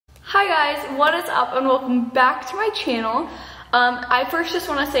Hi guys, what is up and welcome back to my channel. I first just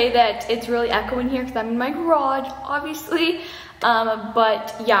want to say that it's really echoing here because I'm in my garage, obviously.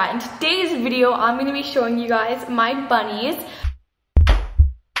 But yeah, in today's video, I'm going to be showing you guys my bunnies.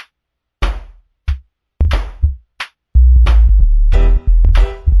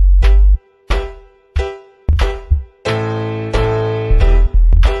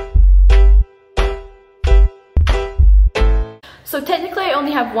 So technically I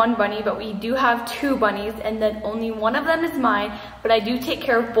only have one bunny, but we do have two bunnies, and then only one of them is mine, but I do take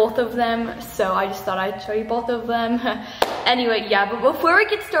care of both of them, so I just thought I'd show you both of them. Anyway, yeah, but before we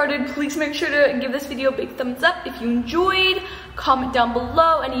get started, please make sure to give this video a big thumbs up if you enjoyed. Comment down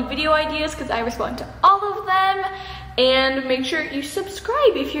below any video ideas because I respond to all of them, and make sure you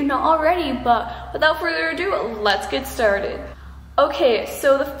subscribe if you're not already. But without further ado, let's get started. Okay,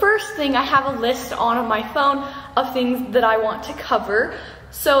 so the first thing, I have a list on my phone of things that I want to cover.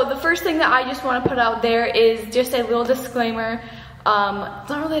 So the first thing that I just want to put out there is just a little disclaimer. It's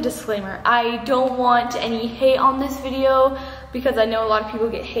not really a disclaimer. I don't want any hate on this video because I know a lot of people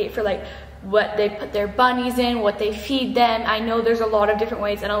get hate for like what they put their bunnies in, what they feed them. I know there's a lot of different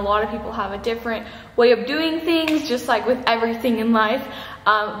ways and a lot of people have a different way of doing things, just like with everything in life.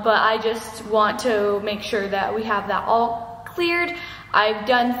 But I just want to make sure that we have that all cleared. I've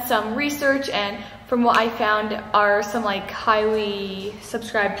done some research, and from what I found are some like highly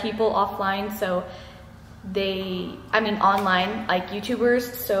subscribed people offline, so online, like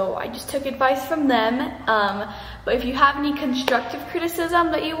YouTubers, so I just took advice from them. But if you have any constructive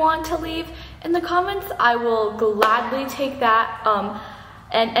criticism that you want to leave in the comments, I will gladly take that,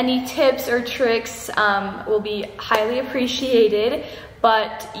 and any tips or tricks will be highly appreciated.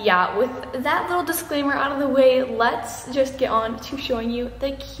 But yeah, with that little disclaimer out of the way, let's just get on to showing you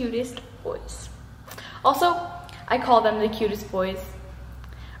the cutest boys. Also, I call them the cutest boys,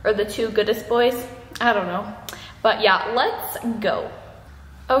 or the two goodest boys, I don't know. But yeah, let's go.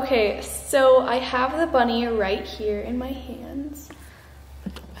 Okay, so I have the bunny right here in my hands.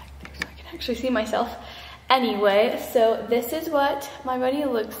 Put it back there so I can actually see myself. Anyway, so this is what my bunny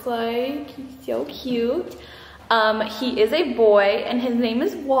looks like. He's so cute. He is a boy and his name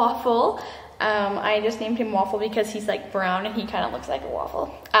is Waffle. I just named him Waffle because he's like brown and he kind of looks like a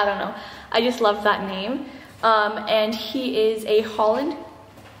waffle. I don't know. I just love that name. And he is a Holland.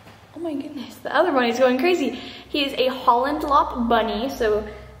 Oh my goodness, the other bunny's going crazy. He is a Holland Lop bunny, so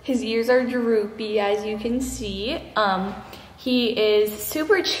his ears are droopy, as you can see. He is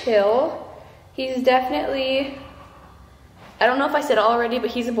super chill. He's definitely, I don't know if I said it already, but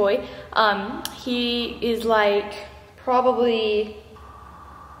he's a boy. He is like probably,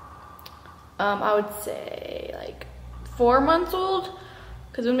 I would say like 4 months old,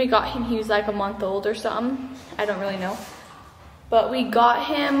 because when we got him, he was like a month old or something. I don't really know. But we got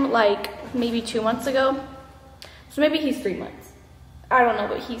him like maybe 2 months ago. So maybe he's 3 months. I don't know,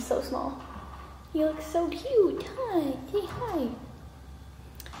 but he's so small. He looks so cute. Hi, say hi.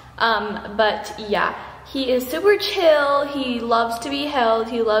 But yeah. He is super chill, he loves to be held,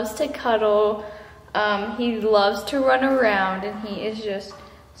 he loves to cuddle, he loves to run around, and he is just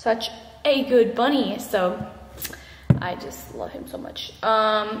such a good bunny, so I just love him so much.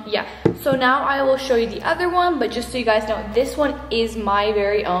 Yeah, so now I will show you the other one, but just so you guys know, this one is my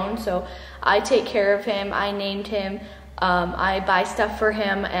very own, so I take care of him, I named him, I buy stuff for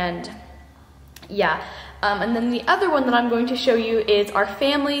him, and yeah. And then the other one that I'm going to show you is our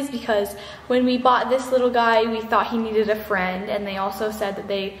families, because when we bought this little guy, we thought he needed a friend, and they also said that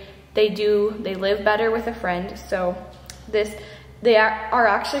they live better with a friend. So they are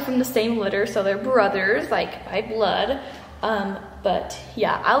actually from the same litter, so they're brothers, like by blood. But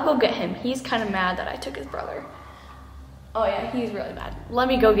yeah, I'll go get him. He's kind of mad that I took his brother. Oh yeah, he's really mad. Let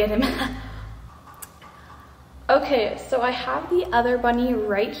me go get him. Okay, so I have the other bunny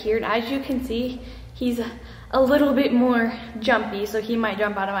right here, and as you can see, he's a little bit more jumpy, so he might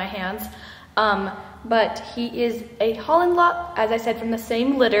jump out of my hands. But he is a Holland Lop, as I said, from the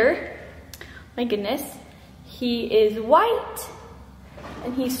same litter. My goodness. He is white,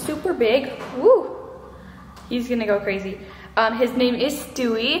 and he's super big. Woo! He's gonna go crazy. His name is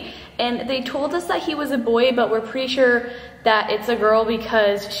Stewie, and they told us that he was a boy, but we're pretty sure that it's a girl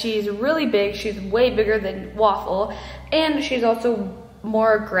because she's really big. She's way bigger than Waffle, and she's also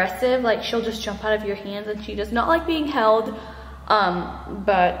more aggressive, like she'll just jump out of your hands, and she does not like being held.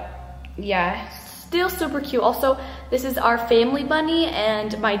 But yeah, still super cute. Also, this is our family bunny,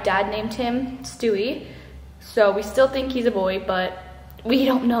 and my dad named him Stewie, so we still think he's a boy, but we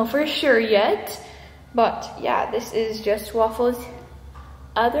don't know for sure yet. But yeah, this is just Waffle's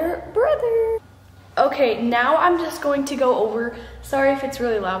other brother. Okay, now I'm just going to go over, sorry if it's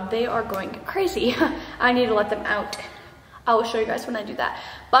really loud, they are going crazy. I need to let them out. I will show you guys when I do that.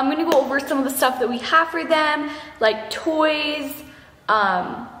 But I'm gonna go over some of the stuff that we have for them, like toys,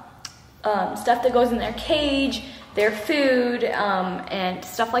 stuff that goes in their cage, their food, and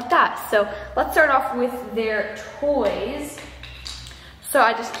stuff like that. So let's start off with their toys. So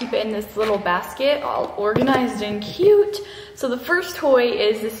I just keep it in this little basket, all organized and cute. So the first toy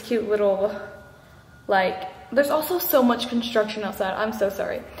is this cute little, like, there's also so much construction outside, I'm so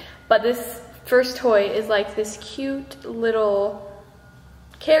sorry. But this first toy is like this cute little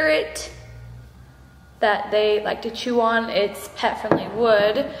carrot that they like to chew on. It's pet-friendly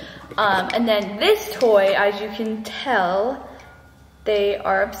wood. And then this toy, as you can tell, they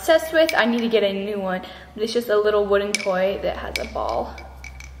are obsessed with. I need to get a new one, but it's just a little wooden toy that has a ball.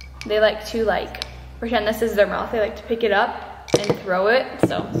 They like to pretend this is their mouth. They like to pick it up and throw it,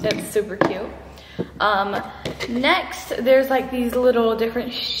 so it's super cute. Next, there's like these little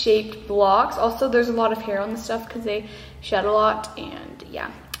different shaped blocks. Also, there's a lot of hair on the stuff because they shed a lot, and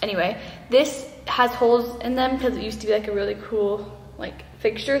yeah. Anyway, this has holes in them because it used to be like a really cool like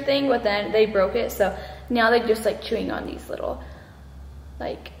fixture thing, but then they broke it, so now they're just like chewing on these little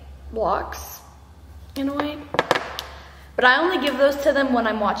like blocks in a way. But I only give those to them when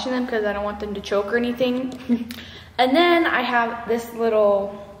I'm watching them because I don't want them to choke or anything. And then I have this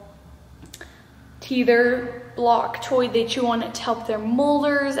little teether block toy they chew on it to help their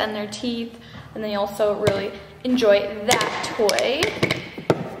molars and their teeth, and they also really enjoy that toy.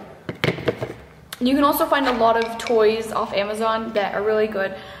 You can also find a lot of toys off Amazon that are really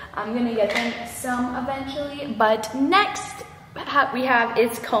good. I'm gonna get them some eventually. But next we have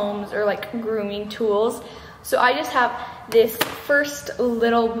is combs, or like grooming tools. So I just have this first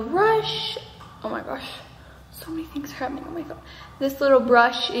little brush. Oh my gosh, so many things are happening on my phone. This little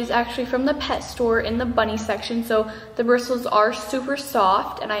brush is actually from the pet store in the bunny section. So the bristles are super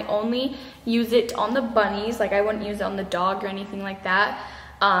soft, and I only use it on the bunnies. Like I wouldn't use it on the dog or anything like that.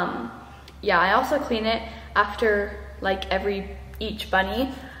 Yeah, I also clean it after like each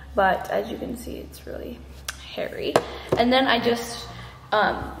bunny, but as you can see, it's really hairy. And then I just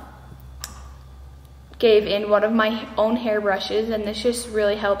gave in one of my own hair brushes, and this just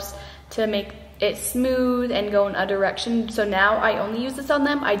really helps to make it smooth and go in a direction. So now I only use this on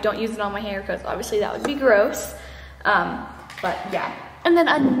them. I don't use it on my hair because obviously that would be gross. But yeah. And then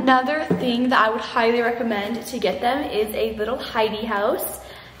another thing that I would highly recommend to get them is a little hidey house.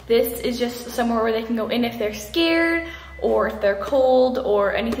 This is just somewhere where they can go in if they're scared or if they're cold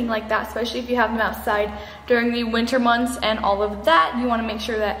or anything like that, especially if you have them outside during the winter months and all of that. You want to make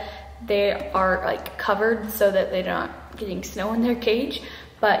sure that they are like covered so that they're not getting snow in their cage.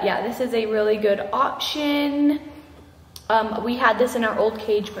 But yeah, this is a really good option. We had this in our old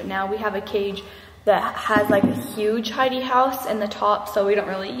cage, but now we have a cage that has like a huge hidey house in the top, so we don't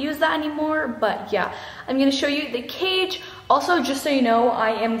really use that anymore. But yeah, I'm gonna show you the cage. Also, just so you know, I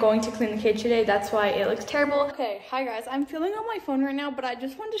am going to clean the cage today. That's why it looks terrible. Okay, hi guys. I'm filming on my phone right now, but I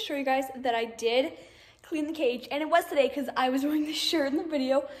just wanted to show you guys that I did clean the cage, and it was today because I was wearing this shirt in the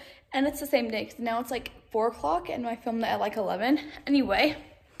video, and it's the same day because now it's like 4 o'clock and I filmed it at like 11. Anyway,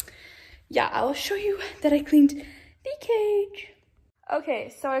 yeah, I will show you that I cleaned the cage.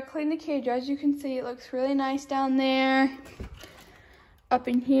 Okay, so I cleaned the cage. As you can see, it looks really nice down there. Up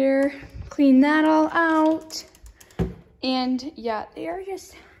in here, clean that all out. And yeah, they are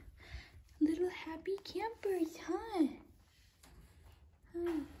just little happy campers, huh?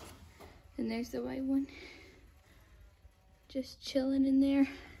 And there's the white one, just chilling in there.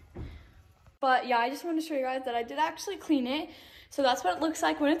 But yeah, I just want to show you guys that I did actually clean it. So that's what it looks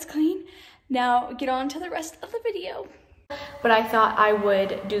like when it's clean. Now get on to the rest of the video. But I thought I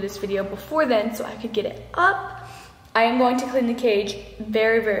would do this video before then so I could get it up. I am going to clean the cage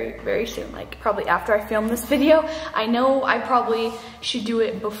very, very, very soon, like probably after I film this video. I know I probably should do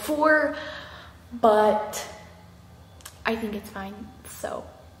it before, but I think it's fine, so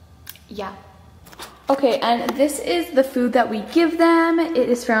yeah. Okay, and this is the food that we give them. It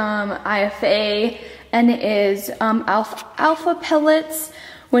is from IFA, and it is alpha pellets.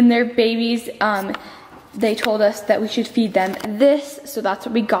 When they're babies, they told us that we should feed them this, so that's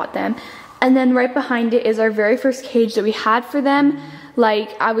what we got them. And then right behind it is our very first cage that we had for them.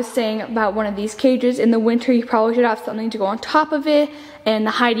 Like I was saying about one of these cages, in the winter you probably should have something to go on top of it, and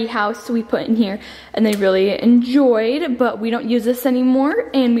the hidey house we put in here, and they really enjoyed, but we don't use this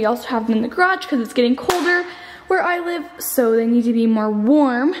anymore. And we also have them in the garage because it's getting colder where I live, so they need to be more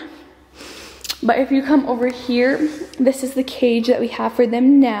warm. But if you come over here, this is the cage that we have for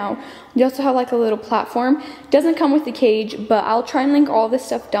them now. We also have like a little platform. It doesn't come with the cage, but I'll try and link all this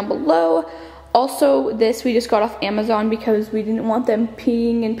stuff down below. Also, this we just got off Amazon because we didn't want them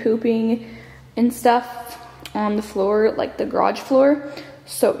peeing and pooping and stuff on the floor, like the garage floor.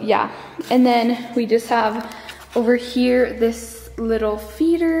 So yeah, and then we just have over here this little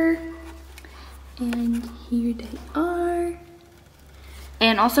feeder, and here they are.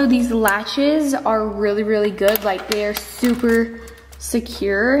 And also these latches are really, really good. Like, they're super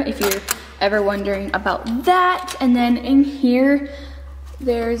secure, if you're ever wondering about that. And then in here,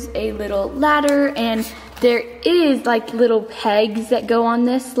 there's a little ladder, and there is like little pegs that go on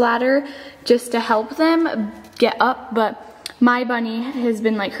this ladder just to help them get up. But my bunny has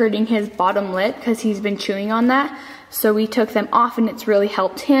been like hurting his bottom lip because he's been chewing on that. So we took them off, and it's really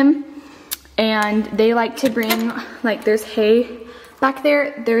helped him. And they like to bring, like, there's hay back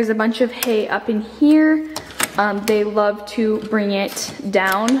there. There's a bunch of hay up in here. They love to bring it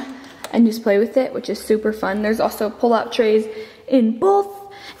down and just play with it, which is super fun. There's also pull-out trays in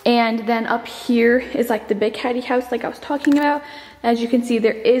both. And then up here is like the big caddy house like I was talking about. As you can see,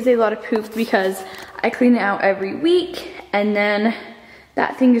 there is a lot of poop because I clean it out every week. And then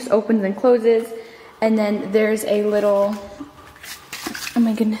that thing just opens and closes. And then there's a little, oh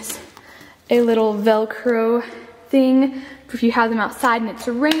my goodness, a little Velcro thing if you have them outside and it's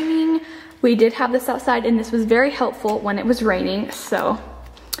raining. We did have this outside, and this was very helpful when it was raining, so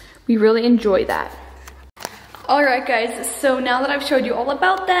we really enjoy that. All right, guys, so now that I've showed you all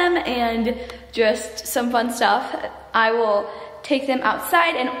about them and just some fun stuff, I will take them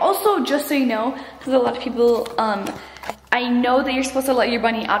outside. And also, just so you know, because a lot of people, I know that you're supposed to let your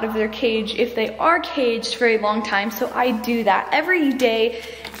bunny out of their cage if they are caged for a long time, so I do that every day.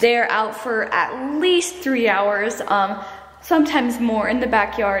 They're out for at least 3 hours, sometimes more in the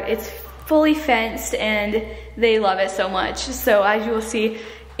backyard. It's fully fenced, and they love it so much. So as you will see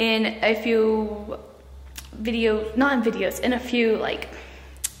in a few videos, not in videos, in a few, like,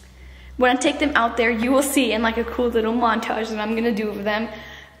 when I take them out there, you will see in like a cool little montage that I'm gonna do of them.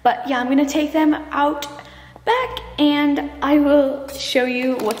 But yeah, I'm gonna take them out back, and I will show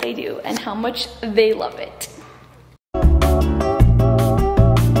you what they do and how much they love it.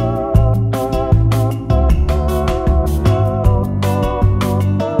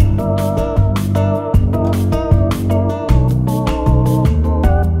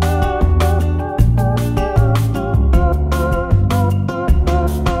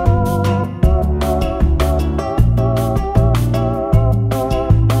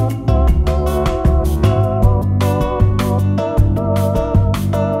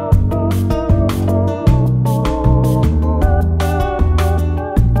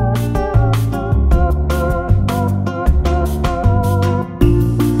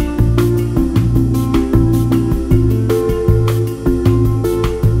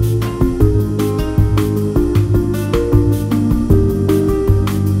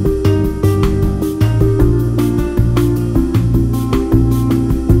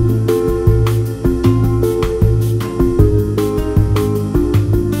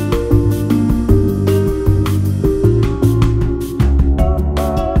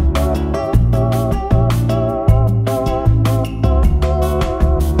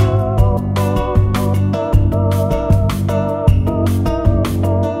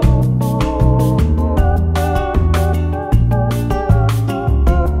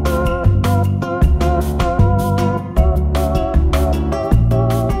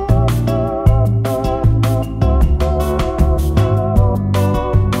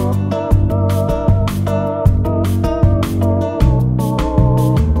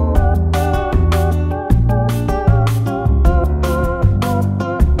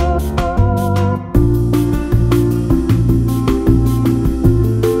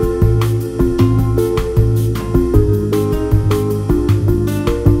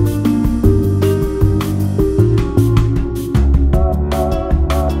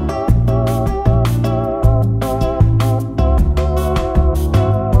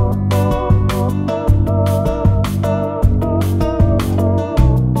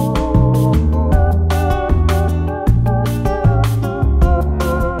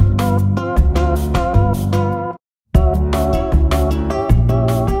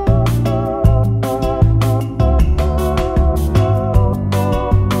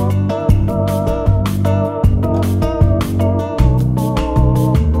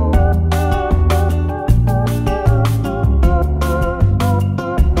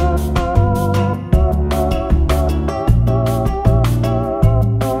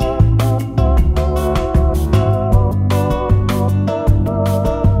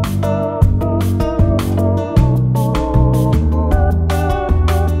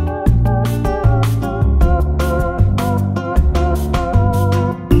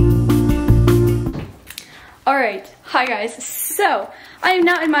 guys, so I am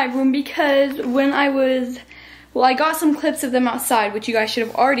now in my room because when I was, well, I got some clips of them outside, which you guys should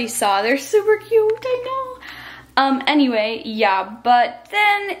have already saw. They're super cute, I know. Anyway, yeah, but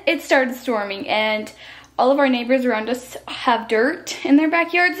then it started storming and all of our neighbors around us have dirt in their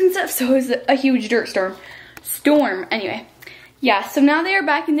backyards and stuff, so it was a huge dirt storm. Anyway, yeah, so now they are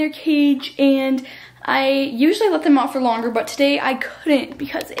back in their cage, and I usually let them out for longer, but today I couldn't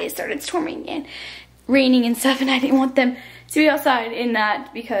because it started storming and raining and stuff, and I didn't want them to be outside in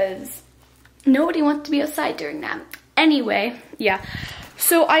that because nobody wants to be outside during that. Anyway, yeah,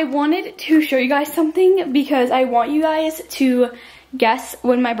 so I wanted to show you guys something because I want you guys to guess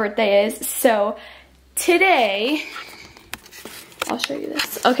when my birthday is. So today, I'll show you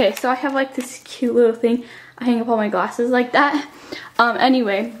this. Okay, so I have like this cute little thing. I hang up all my glasses like that.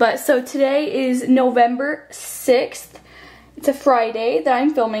 Anyway, but so today is November 6th. It's a Friday that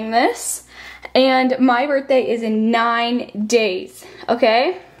I'm filming this. And my birthday is in 9 days,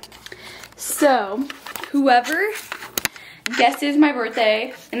 okay? So, whoever guesses my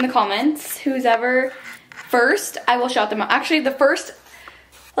birthday in the comments, who's ever first, I will shout them out. Actually, the first,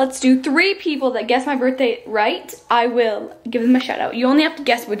 let's do 3 people that guess my birthday right, I will give them a shout out. You only have to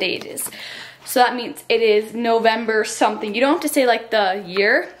guess what day it is. So that means it is November something. You don't have to say like the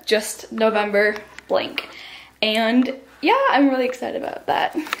year, just November blank. And yeah, I'm really excited about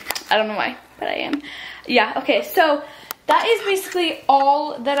that. I don't know why, but I am. Yeah, okay, so that is basically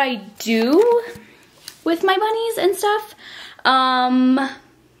all that I do with my bunnies and stuff.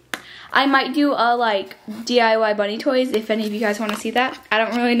 I might do a like DIY bunny toys if any of you guys want to see that. I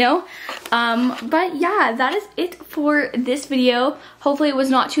don't really know. But yeah, that is it for this video. Hopefully it was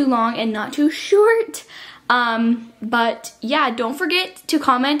not too long and not too short. But yeah, don't forget to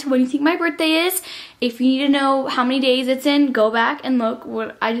comment when you think my birthday is. If you need to know how many days it's in, go back and look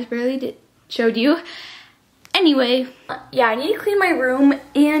what I just barely showed you. Anyway, yeah, I need to clean my room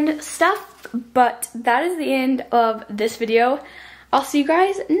and stuff, but that is the end of this video. I'll see you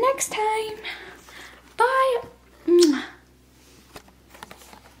guys next time. Bye.